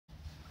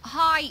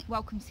Hi,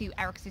 welcome to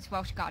Erica's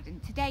Welsh Garden.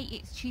 Today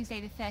it's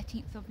Tuesday the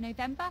 13th of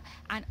November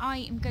and I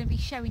am going to be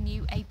showing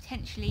you a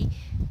potentially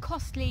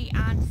costly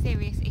and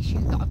serious issue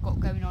that I've got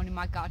going on in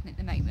my garden at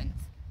the moment.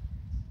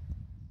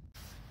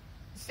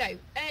 So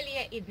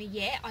earlier in the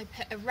year I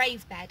put a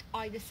raised bed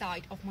either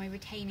side of my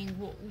retaining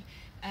wall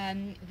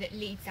that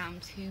leads down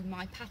to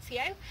my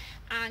patio,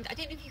 and I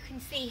don't know if you can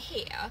see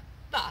here,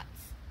 but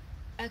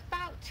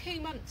about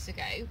 2 months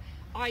ago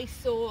I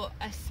saw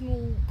a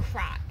small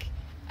crack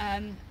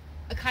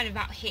kind of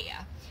out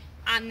here,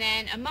 and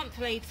then a month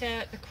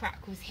later the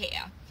crack was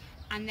here,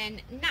 and then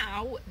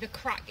now the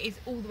crack is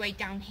all the way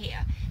down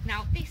here.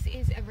 Now this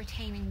is a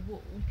retaining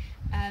wall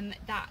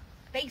that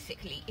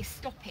basically is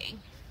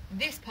stopping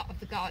this part of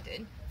the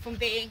garden from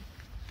being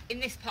in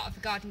this part of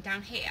the garden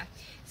down here.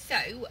 So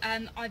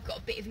I've got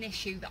a bit of an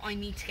issue that I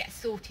need to get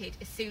sorted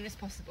as soon as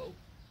possible.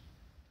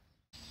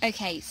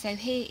 Okay, so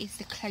here is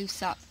the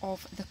close-up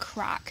of the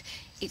crack.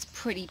 It's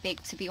pretty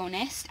big, to be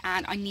honest,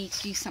 and I need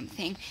to do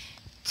something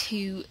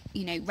to,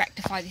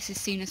 rectify this as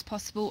soon as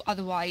possible.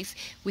 Otherwise,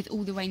 with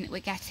all the rain that we're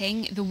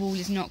getting, the wall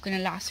is not going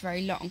to last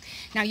very long.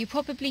 Now you're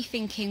probably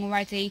thinking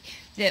already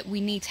that we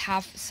need to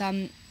have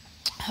some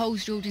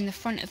holes drilled in the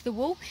front of the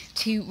wall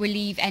to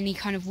relieve any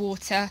kind of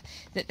water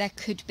that there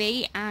could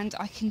be, and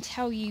I can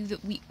tell you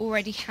that we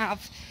already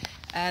have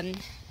a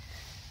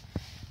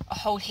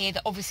hole here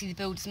that obviously the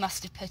builders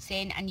must have put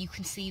in, and you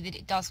can see that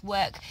it does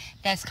work.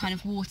 There's kind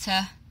of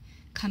water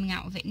coming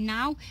out of it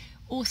now.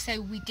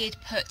 Also, we did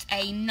put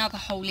another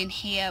hole in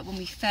here when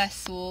we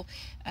first saw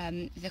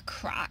the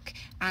crack,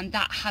 and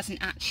that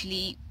hasn't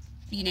actually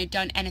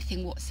done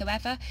anything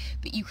whatsoever.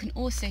 But you can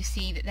also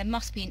see that there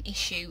must be an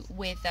issue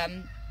with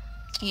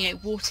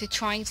water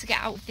trying to get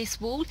out of this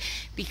wall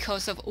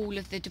because of all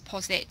of the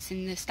deposits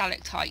and the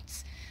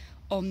stalactites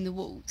on the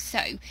wall.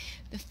 So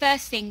the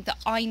first thing that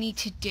I need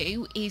to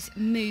do is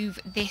move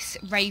this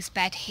raised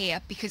bed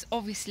here, because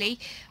obviously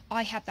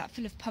I had that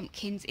full of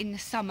pumpkins in the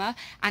summer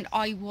and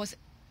I was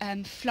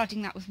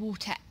flooding that with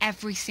water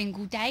every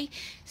single day.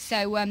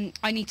 So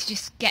I need to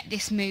just get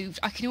this moved.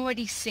 I can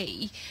already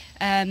see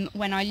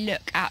when I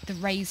look at the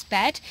raised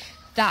bed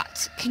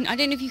that I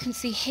don't know if you can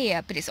see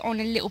here, but it's on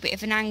a little bit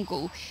of an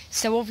angle.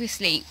 So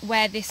obviously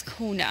where this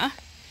corner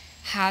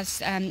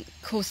has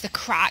caused the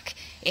crack,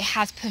 it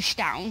has pushed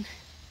down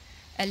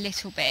a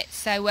little bit.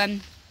 So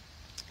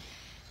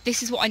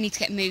this is what I need to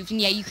get moved, and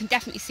yeah, you can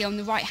definitely see on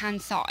the right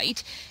hand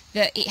side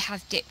that it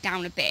has dipped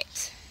down a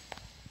bit.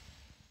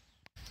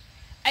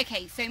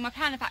 Okay, so my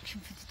plan of action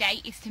for today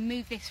is to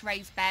move this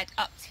raised bed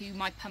up to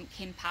my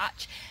pumpkin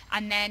patch,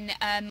 and then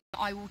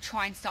I will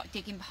try and start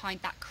digging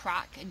behind that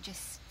crack and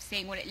just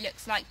seeing what it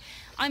looks like.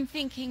 I'm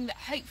thinking that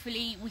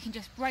hopefully we can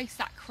just brace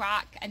that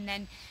crack and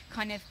then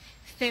kind of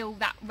fill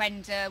that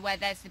render where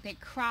there's the big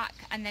crack,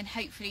 and then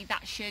hopefully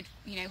that should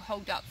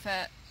hold up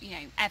for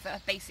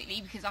ever,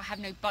 basically, because I have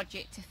no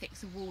budget to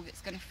fix a wall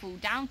that's going to fall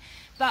down.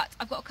 But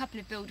I've got a couple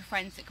of builder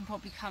friends that can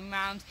probably come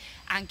around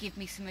and give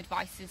me some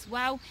advice as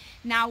well.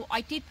 Now I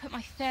did put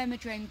my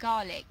thermodrome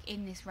garlic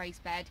in this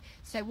raised bed,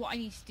 so what I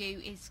need to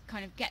do is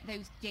kind of get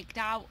those digged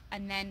out,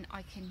 and then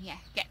I can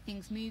get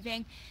things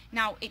moving.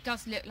 Now it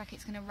does look like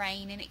it's going to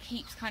rain, and it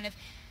keeps kind of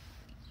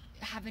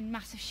having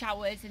massive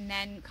showers, and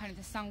then kind of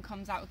the sun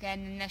comes out again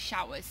and there's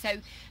showers. So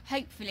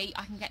hopefully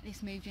I can get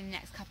this moved in the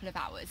next couple of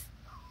hours.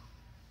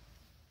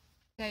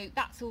 So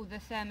that's all the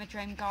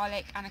thermodrome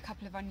garlic and a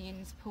couple of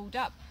onions pulled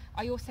up.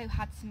 I also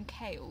had some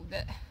kale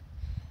that,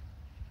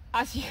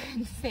 as you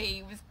can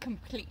see, was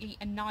completely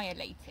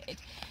annihilated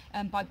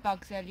by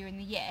bugs earlier in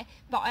the year,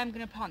 but I am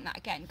going to plant that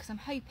again because I'm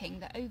hoping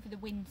that over the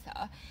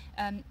winter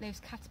those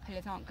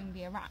caterpillars aren't going to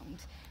be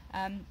around.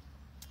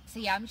 So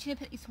yeah, I'm just going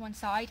to put these to one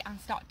side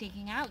and start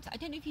digging out. I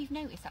don't know if you've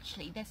noticed,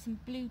 actually, there's some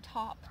blue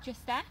tarp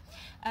just there.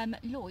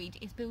 Lloyd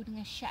is building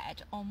a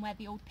shed on where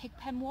the old pig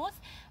pen was.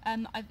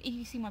 If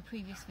you've seen my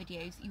previous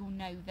videos, you'll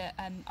know that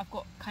I've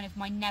got kind of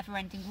my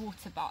never-ending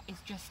water butt is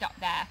just up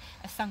there,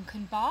 a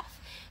sunken bath.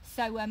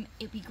 So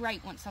it'd be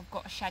great once I've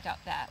got a shed up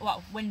there,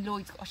 well, when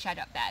Lloyd's got a shed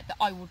up there, that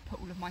I would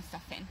put all of my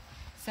stuff in.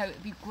 So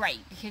it'd be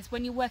great, because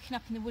when you're working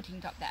up in the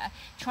woodland up there,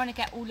 trying to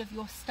get all of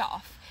your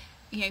stuff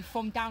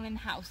from down in the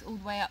house all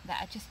the way up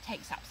there just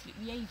takes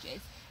absolutely ages.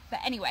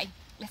 But anyway,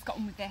 let's get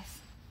on with this.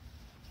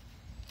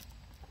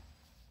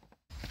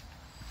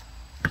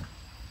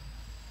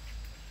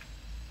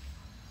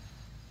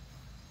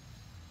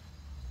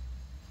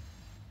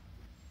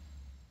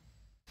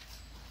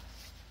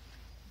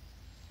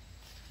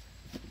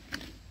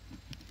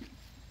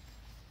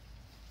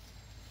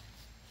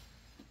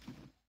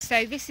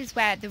 So this is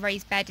where the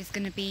raised bed is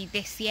going to be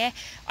this year.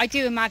 I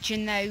do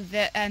imagine though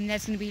that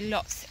there's going to be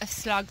lots of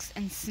slugs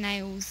and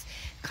snails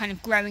kind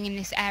of growing in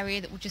this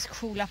area that will just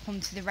crawl up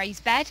onto the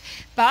raised bed,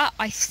 but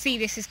I see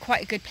this as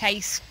quite a good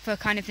place for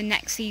kind of the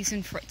next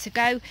season for it to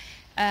go,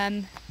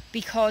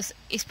 because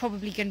it's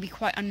probably going to be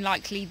quite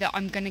unlikely that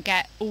I'm going to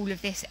get all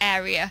of this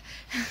area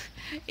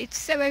it's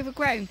so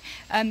overgrown,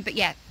 but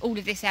yeah, all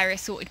of this area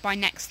sorted by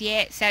next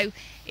year. So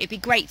it'd be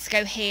great to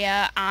go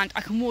here and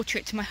I can water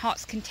it to my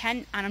heart's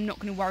content, and I'm not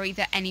going to worry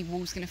that any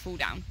wall's going to fall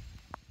down.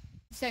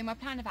 So my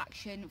plan of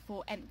action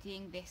for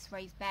emptying this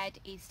raised bed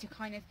is to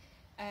kind of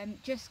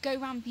just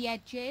go around the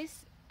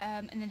edges,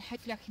 and then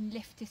hopefully I can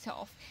lift it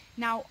off.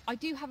 Now I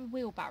do have a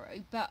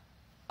wheelbarrow, but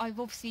I've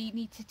obviously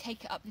need to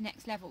take it up the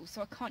next level,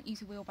 so I can't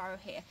use a wheelbarrow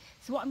here.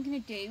 So what I'm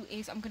going to do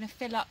is I'm going to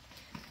fill up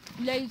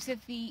loads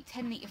of the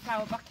 10-litre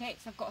flour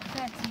buckets. I've got a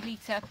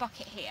 30-litre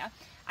bucket here,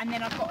 and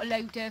then I've got a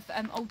load of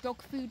old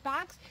dog food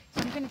bags.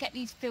 So I'm going to get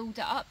these filled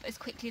up as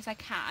quickly as I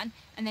can,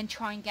 and then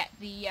try and get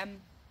the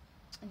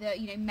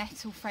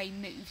metal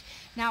frame moved.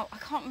 Now I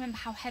can't remember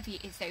how heavy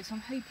it is though, so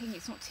I'm hoping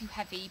it's not too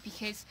heavy,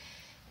 because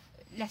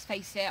let's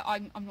face it,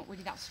 I'm not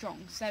really that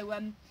strong. So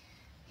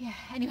yeah,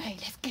 anyway,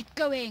 let's get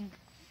going.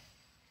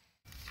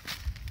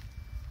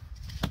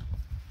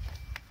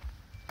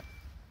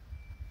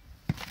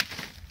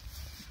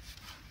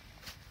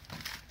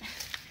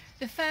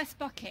 The first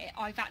bucket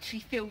I've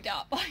actually filled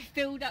up. I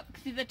filled up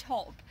to the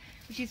top,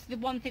 which is the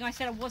one thing I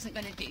said I wasn't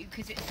going to do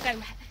because it's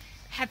so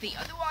heavy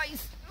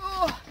otherwise.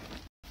 Ugh.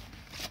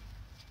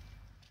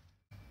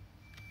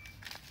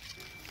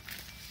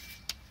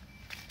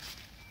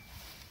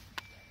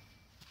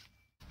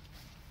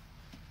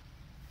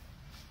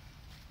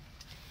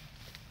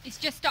 It's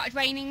just started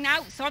raining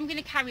now, so I'm going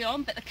to carry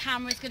on, but the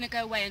camera's going to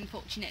go away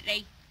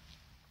unfortunately.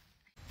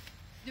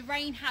 The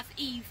rain has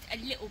eased a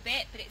little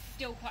bit, but it's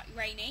still quite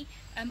rainy.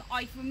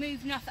 I've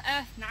removed enough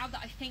earth now that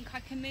I think I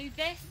can move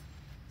this,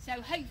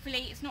 so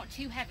hopefully it's not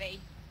too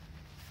heavy.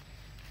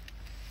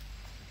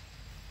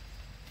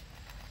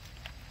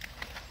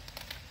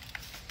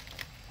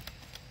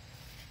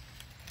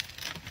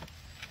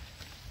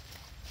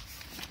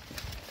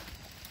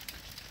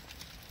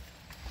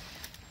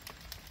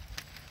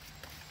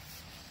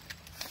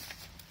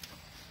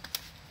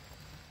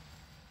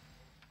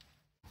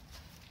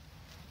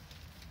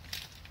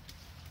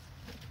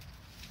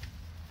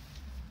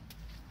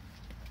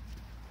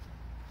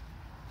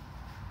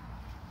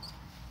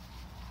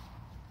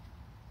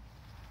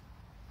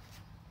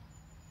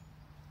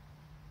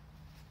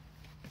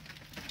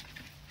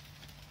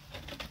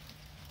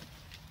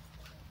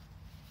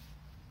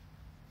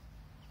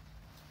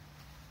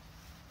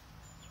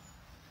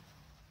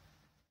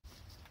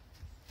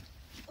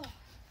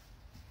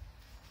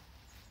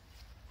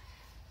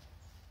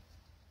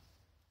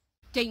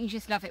 Don't you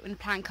just love it when a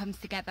plan comes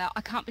together?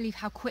 I can't believe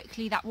how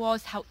quickly that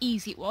was, how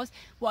easy it was.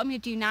 What I'm going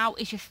to do now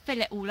is just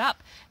fill it all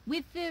up.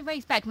 With the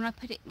raised bed, when I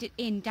put it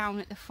in down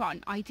at the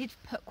front, I did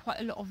put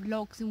quite a lot of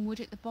logs and wood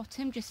at the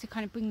bottom just to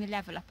kind of bring the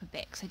level up a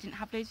bit, because I didn't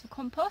have loads of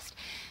compost.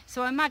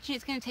 So I imagine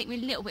it's going to take me a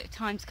little bit of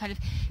time to kind of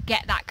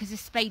get that, because the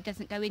spade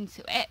doesn't go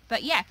into it.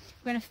 But yeah,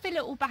 we're going to fill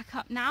it all back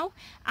up now,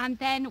 and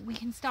then we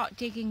can start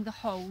digging the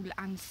hole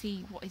and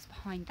see what is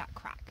behind that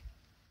crack.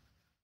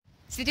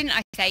 So didn't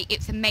I say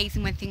it's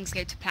amazing when things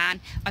go to plan?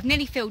 I've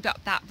nearly filled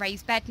up that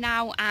raised bed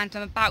now, and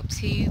I'm about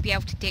to be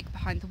able to dig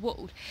behind the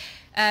wall.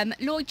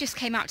 Lloyd just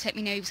came out to let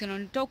me know he was going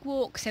on a dog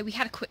walk, so we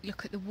had a quick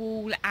look at the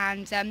wall,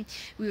 and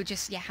we were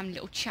just having a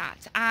little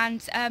chat,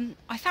 and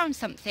I found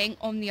something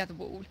on the other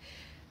wall.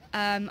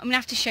 I'm going to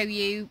have to show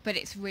you, but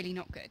it's really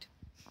not good.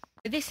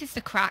 This is the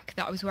crack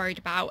that I was worried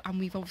about, and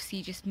we've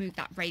obviously just moved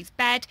that raised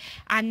bed.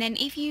 And then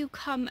if you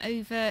come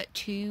over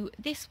to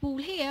this wall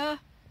here,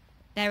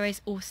 there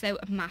is also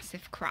a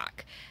massive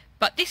crack,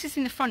 but this is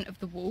in the front of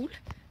the wall,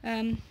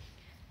 and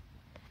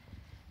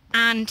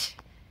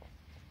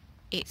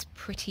it's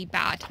pretty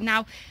bad.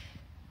 Now,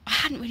 I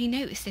hadn't really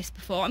noticed this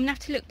before. I'm gonna have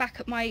to look back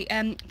at my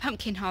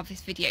pumpkin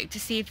harvest video to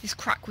see if this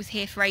crack was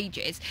here for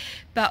ages,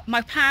 but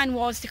my plan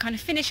was to kind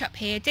of finish up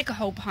here, dig a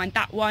hole behind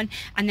that one,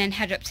 and then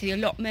head up to the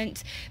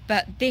allotment.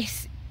 But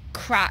this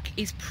crack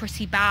is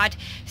pretty bad,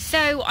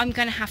 so I'm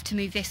gonna have to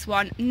move this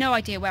one. No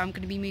idea where I'm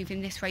going to be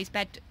moving this raised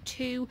bed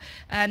to,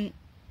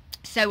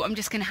 so I'm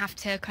just going to have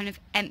to kind of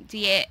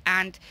empty it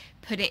and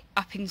put it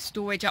up in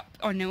storage up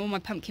on my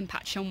pumpkin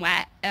patch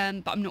somewhere,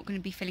 but I'm not going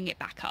to be filling it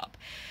back up.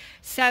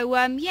 So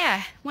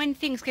yeah, when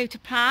things go to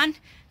plan,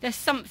 there's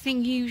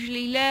something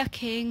usually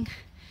lurking,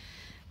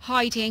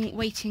 hiding,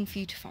 waiting for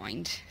you to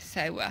find.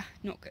 So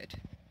not good.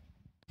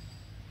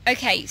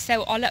 Okay,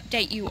 so I'll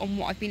update you on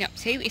what I've been up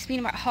to. It's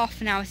been about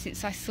half an hour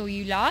since I saw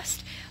you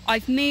last.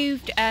 I've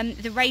moved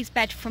the raised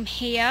bed from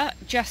here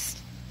just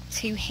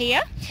to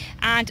here,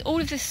 and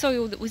all of the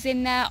soil that was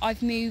in there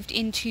I've moved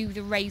into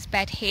the raised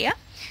bed here.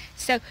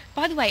 So,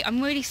 by the way,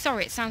 I'm really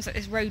sorry, it sounds like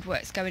there's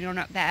roadworks going on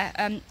up there.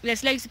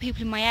 There's loads of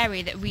people in my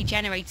area that are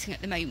regenerating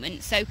at the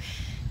moment, so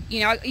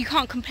you know, you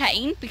can't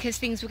complain because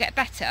things will get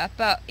better,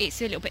 but it's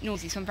a little bit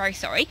noisy, so I'm very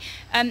sorry.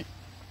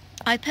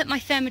 I put my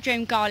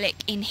thermodrome garlic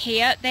in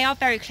here. They are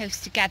very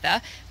close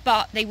together,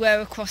 but they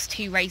were across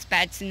two raised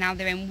beds and now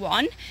they're in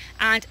one.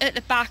 And at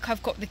the back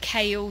I've got the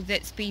kale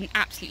that's been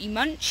absolutely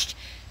munched.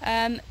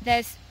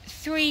 There's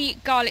 3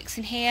 garlics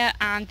in here,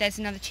 and there's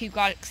another 2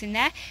 garlics in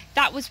there.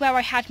 That was where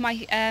I had my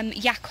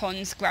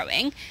yacons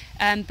growing,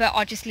 but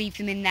I'll just leave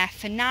them in there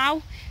for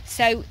now.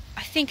 So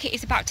I think it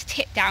is about to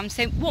tip down.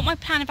 So what my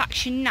plan of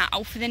action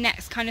now for the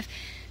next kind of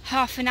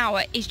half an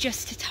hour is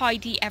just to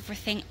tidy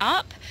everything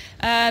up,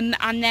 and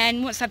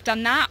then once I've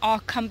done that I'll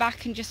come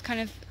back and just kind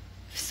of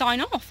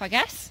sign off, I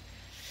guess.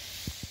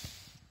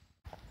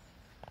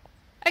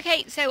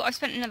 Okay, so I've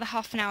spent another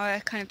half an hour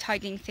kind of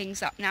tidying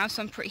things up now,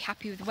 so I'm pretty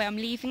happy with the way I'm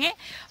leaving it.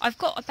 I've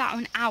got about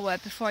an hour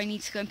before I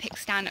need to go and pick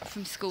Stan up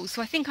from school,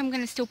 so I think I'm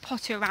going to still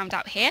potter around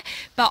out here,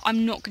 but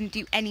I'm not going to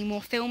do any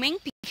more filming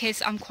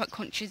because I'm quite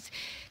conscious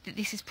that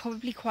this is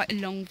probably quite a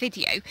long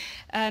video.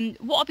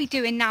 What I'll be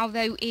doing now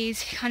though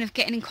is kind of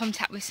getting in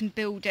contact with some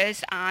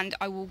builders, and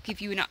I will give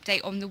you an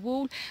update on the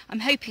wall. I'm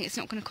hoping it's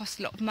not going to cost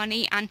a lot of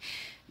money, and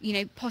you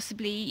know,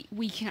 possibly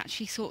we can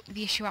actually sort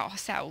the issue out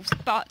ourselves,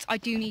 but I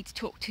do need to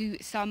talk to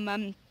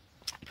some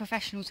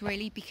professionals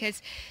really,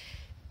 because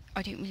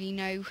I don't really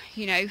know,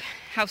 you know,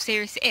 how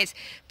serious it is.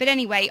 But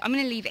anyway, I'm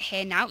going to leave it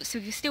here now. So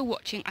if you're still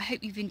watching, I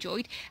hope you've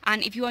enjoyed,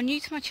 and if you are new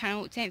to my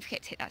channel, don't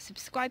forget to hit that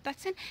subscribe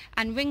button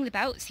and ring the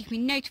bell so you can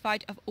be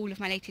notified of all of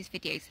my latest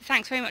videos.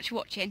 Thanks very much for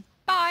watching.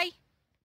 Bye!